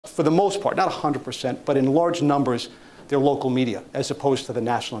for the most part, not 100%, but in large numbers, they're local media as opposed to the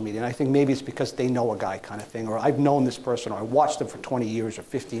national media. And I think maybe it's because they know a guy kind of thing, or I've known this person, or I watched them for 20 years or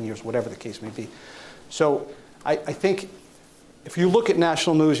 15 years, whatever the case may be. So I think if you look at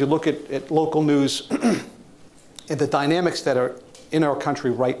national news, you look at local news, and the dynamics that are in our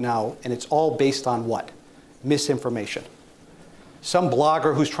country right now, and it's all based on what? Misinformation. Some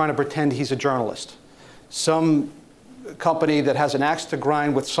blogger who's trying to pretend he's a journalist. Some company that has an axe to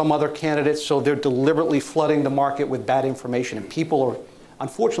grind with some other candidates, so they're deliberately flooding the market with bad information. And people are,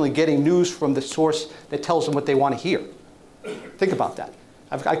 unfortunately, getting news from the source that tells them what they want to hear. Think about that.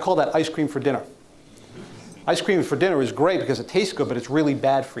 I call that ice cream for dinner. Ice cream for dinner is great because it tastes good, but it's really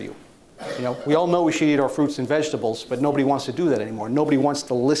bad for you. You know, we all know we should eat our fruits and vegetables, but nobody wants to do that anymore. Nobody wants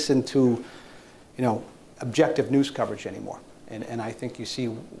to listen to, you know, objective news coverage anymore. And I think you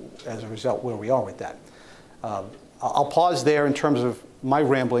see, as a result, where we are with that. I'll pause there in terms of my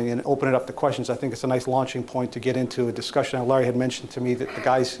rambling and open it up to questions. I think it's a nice launching point to get into a discussion. Now, Larry had mentioned to me that the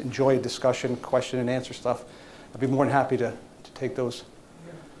guys enjoy discussion, question and answer stuff. I'd be more than happy to take those.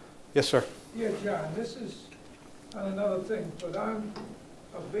 Yeah. Yes, sir. Yeah, John, this is another thing, but I'm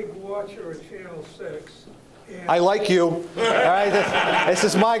a big watcher of Channel 6. I like you. All right, this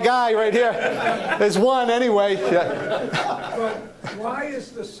is my guy right here. There's one anyway. Yeah. But why is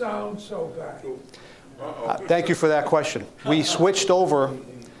the sound so bad? Thank you for that question. We switched over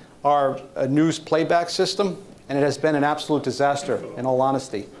our news playback system, and it has been an absolute disaster, in all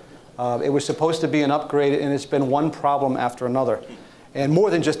honesty. It was supposed to be an upgrade, and it's been one problem after another. And more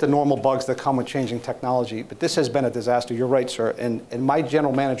than just the normal bugs that come with changing technology, but this has been a disaster. You're right, sir. And my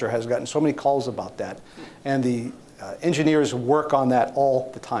general manager has gotten so many calls about that. And the engineers work on that all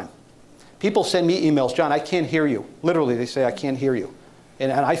the time. People send me emails, John, I can't hear you. Literally, they say, I can't hear you.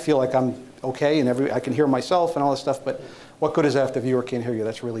 And I feel like I'm okay, and I can hear myself and all this stuff, but what good is that if the viewer can't hear you?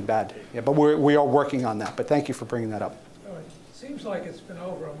 That's really bad. Yeah, but we are working on that, but thank you for bringing that up. It seems like it's been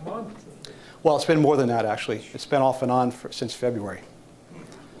over a month. Well, it's been more than that, actually. It's been off and on since February.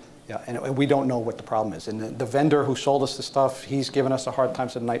 Yeah, and we don't know what the problem is. And the vendor who sold us the stuff, he's given us a hard time.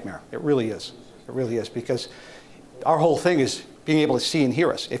 It's a nightmare. It really is. It really is, because our whole thing is being able to see and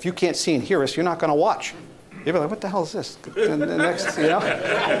hear us. If you can't see and hear us, you're not going to watch. You'll be like, what the hell is this? And the next, you know,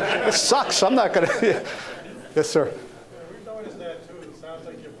 it sucks. I'm not going to. Yes, sir. Yeah, we've noticed that too. It sounds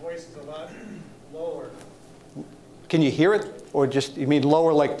like your voice is a lot lower. Can you hear it, or just you mean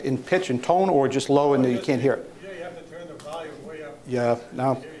lower, like in pitch and tone, or just low and you can't hear it? Yeah, you have to turn the volume way up. Yeah,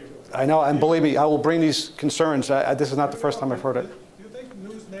 no, I know, and believe me, I will bring these concerns. This is not the first time I've heard it. Do you think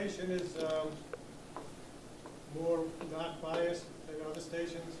News Nation is more not biased than other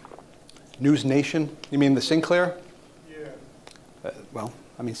stations? News Nation? You mean the Sinclair? Yeah. Well,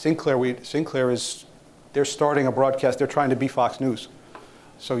 I mean, Sinclair is, they're starting a broadcast. They're trying to be Fox News.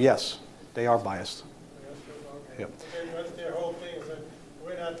 So yes, they are biased. Okay. Yep. That's their whole thing, is that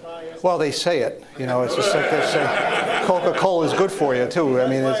we're not biased. Well, they say it. You know, it's just like they say Coca-Cola is good for you, too. I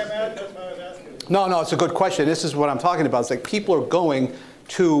mean, that's why I was asking. No, it's a good question. This is what I'm talking about. It's like people are going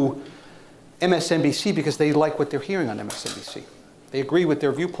to MSNBC because they like what they're hearing on MSNBC. They agree with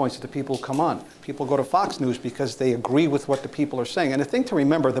their viewpoints of the people who come on. People go to Fox News because they agree with what the people are saying. And the thing to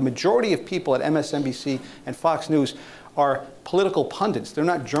remember, the majority of people at MSNBC and Fox News are political pundits. They're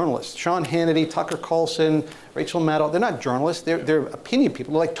not journalists. Sean Hannity, Tucker Carlson, Rachel Maddow, they're not journalists. They're opinion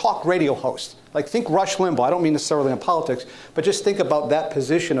people. They're like talk radio hosts. Like think Rush Limbaugh. I don't mean necessarily in politics, but just think about that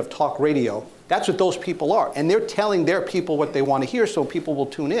position of talk radio. That's what those people are. And they're telling their people what they want to hear, so people will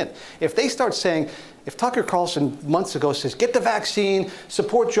tune in. If they start saying, if Tucker Carlson months ago says, get the vaccine,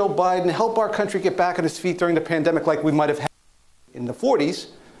 support Joe Biden, help our country get back on its feet during the pandemic like we might have had in the 40s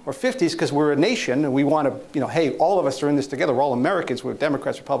or 50s because we're a nation and we want to, you know, hey, all of us are in this together. We're all Americans. We're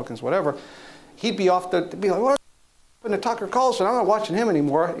Democrats, Republicans, whatever. He'd be off the, be like, what happened to Tucker Carlson? I'm not watching him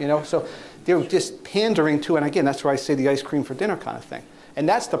anymore, you know. So they're just pandering to, and again, that's where I say the ice cream for dinner kind of thing. And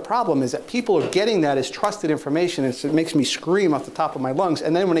that's the problem, is that people are getting that as trusted information, and it makes me scream off the top of my lungs.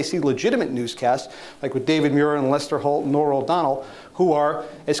 And then when they see legitimate newscasts, like with David Muir and Lester Holt and Norah O'Donnell, who are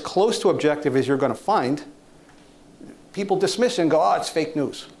as close to objective as you're going to find, people dismiss it and go, oh, it's fake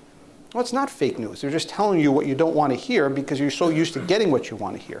news. Well, it's not fake news. They're just telling you what you don't want to hear because you're so used to getting what you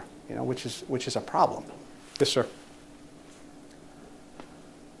want to hear, you know, which is a problem. Yes, sir.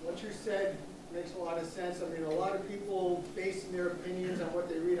 What you said makes a lot of sense. I mean, a lot of people basing their opinions on what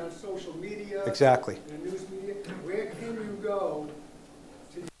they read on social media. Exactly. And news media. Where can you go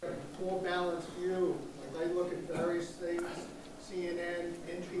to get a more balanced view? Like I look at various things, CNN,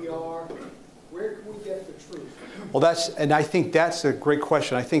 NPR. Where can we get the truth? Well, and I think that's a great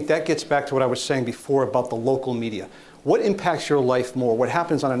question. I think that gets back to what I was saying before about the local media. What impacts your life more? What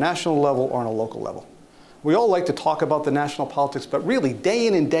happens on a national level or on a local level? We all like to talk about the national politics, but really, day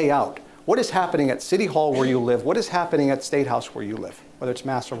in and day out, what is happening at City Hall where you live? What is happening at State House where you live? Whether it's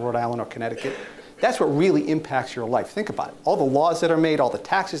Mass or Rhode Island or Connecticut. That's what really impacts your life. Think about it. All the laws that are made, all the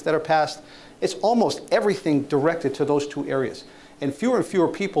taxes that are passed, it's almost everything directed to those two areas. And fewer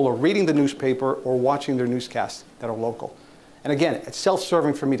people are reading the newspaper or watching their newscasts that are local. And again, it's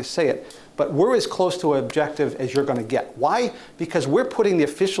self-serving for me to say it, but we're as close to an objective as you're going to get. Why? Because we're putting the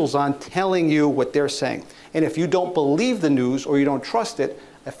officials on telling you what they're saying. And if you don't believe the news or you don't trust it,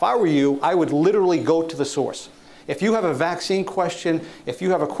 if I were you, I would literally go to the source. If you have a vaccine question, if you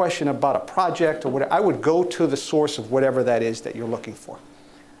have a question about a project or whatever, I would go to the source of whatever that is that you're looking for.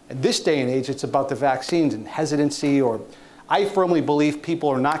 In this day and age, it's about the vaccines and hesitancy, or I firmly believe people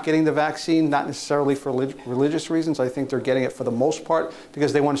are not getting the vaccine, not necessarily for religious reasons. I think they're getting it for the most part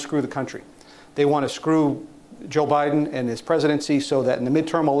because they want to screw the country. They want to screw Joe Biden and his presidency so that in the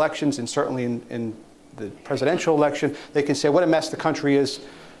midterm elections and certainly in the presidential election, they can say what a mess the country is.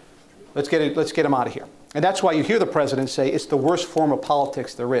 Let's get him out of here. And that's why you hear the president say it's the worst form of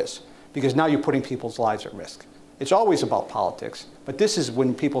politics there is, because now you're putting people's lives at risk. It's always about politics, but this is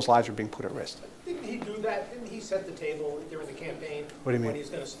when people's lives are being put at risk. Didn't he do that? Didn't he set the table during the campaign? What do you mean? When he's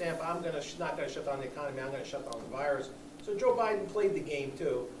going to stamp, I'm not going to shut down the economy, I'm going to shut down the virus. So Joe Biden played the game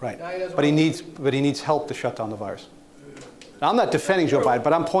too. Right. Now he doesn't But he want needs help to shut down the virus. Now, I'm not defending Joe Biden,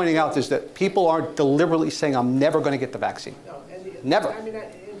 but I'm pointing out is that people aren't deliberately saying I'm never going to get the vaccine. No, Never. I mean,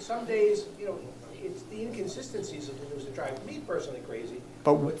 in some days, you know, it's the inconsistencies of the news that drive me personally crazy.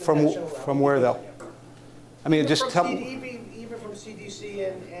 But from where though? I mean, just tell. Even from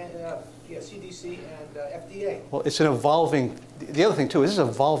CDC and CDC and FDA. Well, it's an evolving. The other thing too, this is an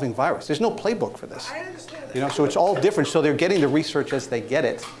evolving virus. There's no playbook for this. I understand that. You know, so it's all different. So they're getting the research as they get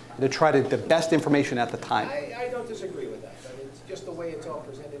it. They try to the best information at the time. I don't disagree with that. I mean, it's just the way it's all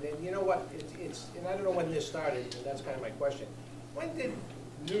presented. And you know what? And I don't know when this started, and that's kind of my question. When did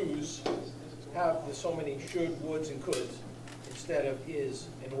news have so many should, woulds, and coulds instead of is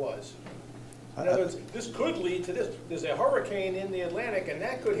and was? In other words, this could lead to this. There's a hurricane in the Atlantic, and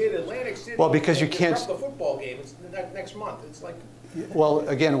that could hit Atlantic City. Well, because you and can't. disrupt the football game. It's next month. It's like. Well,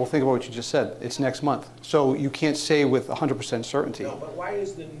 again, we'll think about what you just said. It's next month, so you can't say with 100% certainty. No, but why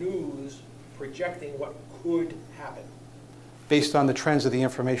is the news projecting what could happen? Based on the trends of the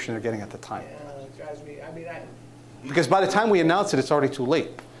information they're getting at the time. Yeah, it drives me. I mean, Because by the time we announce it, it's already too late.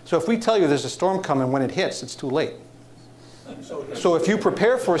 So if we tell you there's a storm coming, when it hits, it's too late. So if you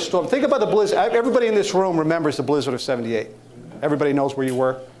prepare for a storm, think about the blizzard. Everybody in this room remembers the blizzard of '78. Everybody knows where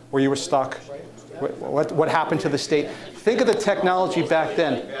you were stuck, what happened to the state. Think of the technology back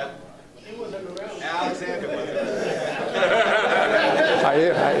then.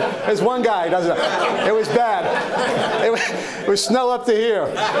 There's one guy, doesn't it? It was bad. It was snow up to here.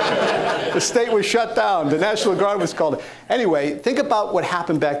 The state was shut down. The National Guard was called. Anyway, think about what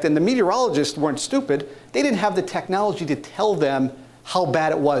happened back then. The meteorologists weren't stupid. They didn't have the technology to tell them how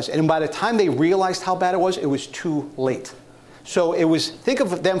bad it was. And by the time they realized how bad it was too late. So it was, think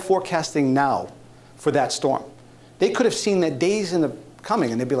of them forecasting now for that storm. They could have seen that days in the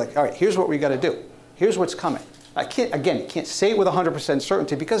coming, and they'd be like, all right, here's what we got to do. Here's what's coming. Again, you can't say it with 100%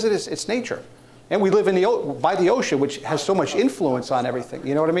 certainty because it's nature. And we live by the ocean, which has so much influence on everything.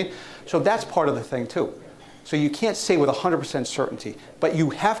 You know what I mean? So that's part of the thing, too. So you can't say with 100% certainty, but you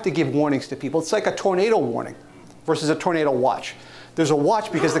have to give warnings to people. It's like a tornado warning versus a tornado watch. There's a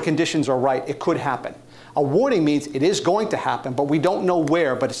watch because the conditions are right. It could happen. A warning means it is going to happen, but we don't know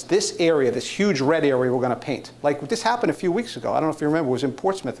where, but it's this area, this huge red area we're going to paint. Like this happened a few weeks ago. I don't know if you remember. It was in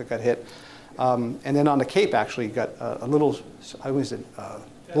Portsmouth that got hit. And then on the Cape, actually, got a little, how was it,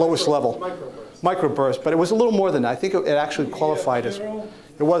 lowest level. Microburst. But it was a little more than that. I think it actually qualified as,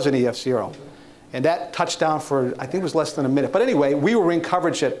 it was an EF0. And that touched down for, I think it was less than a minute. But anyway, we were in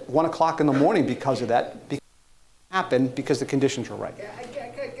coverage at 1 o'clock in the morning because of that. Because it happened because the conditions were right.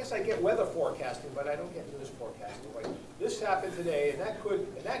 I guess I get weather forecasting, but I don't get news forecasting. Like, this happened today, and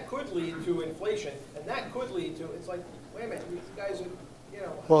that could lead to inflation, and that could lead to, it's like, wait a minute, these guys are, you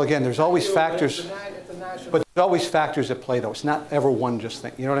know. Well, again, there's always factors. But there's always factors at play, though. It's not ever one just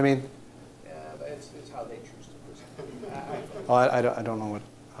thing. You know what I mean? Yeah, but it's how they choose to present it. Oh, I don't know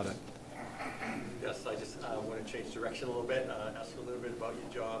how to. Yes, I just want to change direction a little bit, ask a little bit about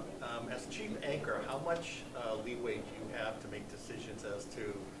your job. As chief anchor, how much leeway do you have to make decisions as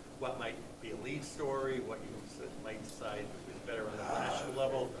to what might be a lead story, what you might decide is better on the national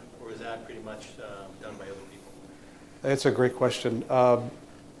level, or is that pretty much done by other people? That's a great question.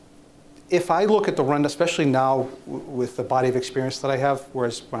 if I look at the run, especially now with the body of experience that I have,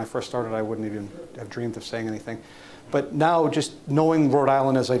 whereas when I first started, I wouldn't even have dreamed of saying anything. But now, just knowing Rhode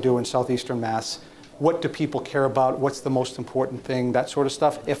Island as I do in southeastern Mass, what do people care about? What's the most important thing? That sort of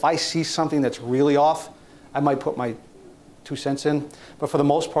stuff. If I see something that's really off, I might put my 2 cents in. But for the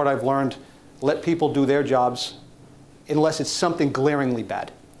most part, I've learned, let people do their jobs unless it's something glaringly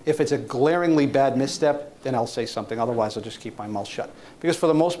bad. If it's a glaringly bad misstep, then I'll say something. Otherwise, I'll just keep my mouth shut. Because for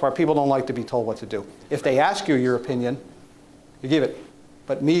the most part, people don't like to be told what to do. If they ask you your opinion, you give it.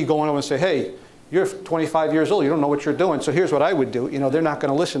 But me going over and say, hey, you're 25 years old, you don't know what you're doing, so here's what I would do. You know, they're not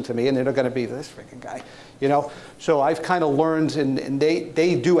going to listen to me, and they're going to be this freaking guy. You know, so I've kind of learned, and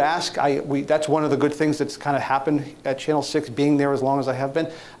they do ask. That's one of the good things that's kind of happened at Channel 6, being there as long as I have been.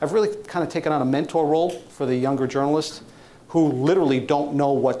 I've really kind of taken on a mentor role for the younger journalists who literally don't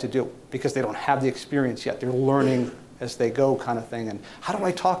know what to do because they don't have the experience yet. They're learning as they go, kind of thing. And how do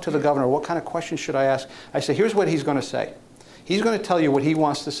I talk to the governor? What kind of questions should I ask? I say, here's what he's going to say. He's going to tell you what he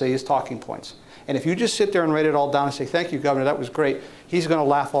wants to say, his talking points. And if you just sit there and write it all down and say, thank you, Governor, that was great, he's going to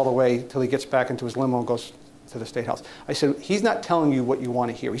laugh all the way until he gets back into his limo and goes to the State House. I said, he's not telling you what you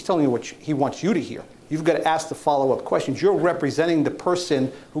want to hear. He's telling you what he wants you to hear. You've got to ask the follow-up questions. You're representing the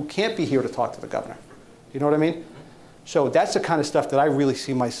person who can't be here to talk to the governor. You know what I mean? So that's the kind of stuff that I really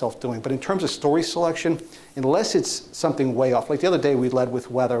see myself doing. But in terms of story selection, unless it's something way off, like the other day we led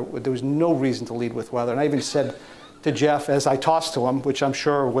with weather, there was no reason to lead with weather. And I even said to Jeff, as I tossed to him, which I'm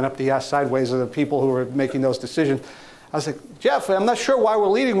sure went up the ass sideways of the people who were making those decisions, I was like, Jeff, I'm not sure why we're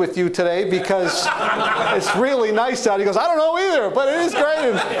leading with you today because it's really nice out. He goes, I don't know either, but it is great.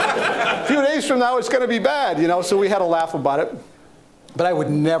 And a few days from now, it's going to be bad, you know, so we had a laugh about it. But I would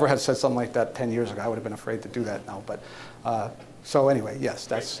never have said something like that 10 years ago. I would have been afraid to do that now. But so anyway, yes,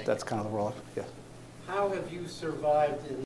 that's kind of the role. Yes. How have you survived in